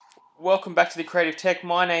Welcome back to the Creative Tech.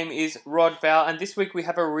 My name is Rod Vowell, and this week we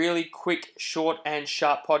have a really quick, short and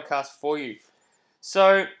sharp podcast for you.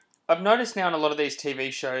 So, I've noticed now in a lot of these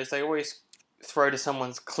TV shows, they always throw to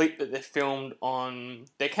someone's clip that they've filmed on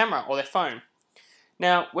their camera or their phone.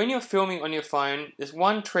 Now, when you're filming on your phone, there's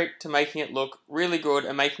one trick to making it look really good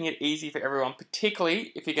and making it easy for everyone,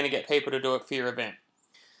 particularly if you're going to get people to do it for your event.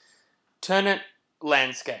 Turn it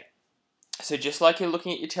landscape. So just like you're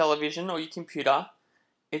looking at your television or your computer,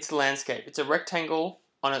 it's landscape. It's a rectangle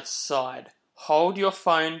on its side. Hold your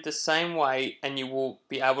phone the same way and you will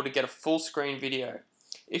be able to get a full screen video.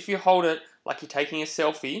 If you hold it like you're taking a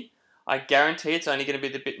selfie, I guarantee it's only going to be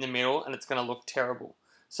the bit in the middle and it's going to look terrible.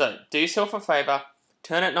 So do yourself a favor,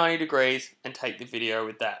 turn it 90 degrees and take the video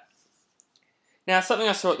with that. Now, something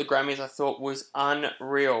I saw at the Grammys I thought was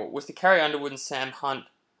unreal was the Carrie Underwood and Sam Hunt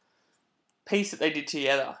piece that they did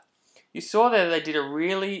together. You saw there they did a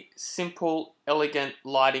really simple, elegant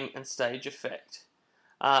lighting and stage effect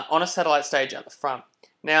on a satellite stage at the front.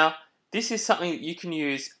 Now, this is something that you can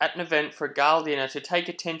use at an event for a gala dinner to take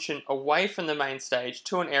attention away from the main stage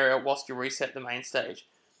to an area whilst you reset the main stage.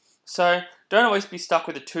 So, don't always be stuck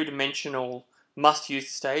with a two-dimensional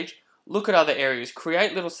must-use stage. Look at other areas.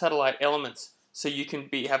 Create little satellite elements so you can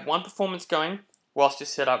have one performance going whilst you're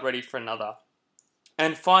set up ready for another.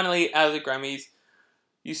 And finally, out of the Grammys,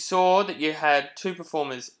 you saw that you had two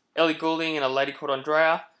performers, Ellie Goulding and a lady called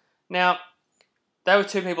Andrea. Now, they were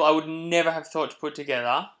two people I would never have thought to put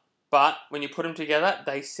together, but when you put them together,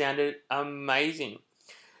 they sounded amazing.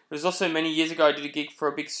 It was also many years ago I did a gig for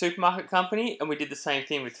a big supermarket company, and we did the same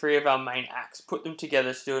thing with three of our main acts, put them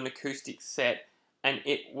together to do an acoustic set, and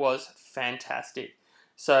it was fantastic.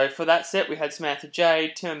 So for that set, we had Samantha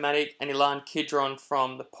Jade, Tim Matic, and Ilan Kidron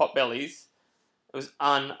from the Potbellies. It was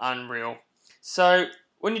unreal. So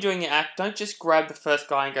when you're doing your act, don't just grab the first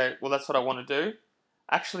guy and go, well, that's what I want to do.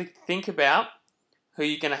 Actually think about who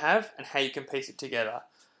you're going to have and how you can piece it together.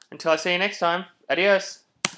 Until I see you next time, adios.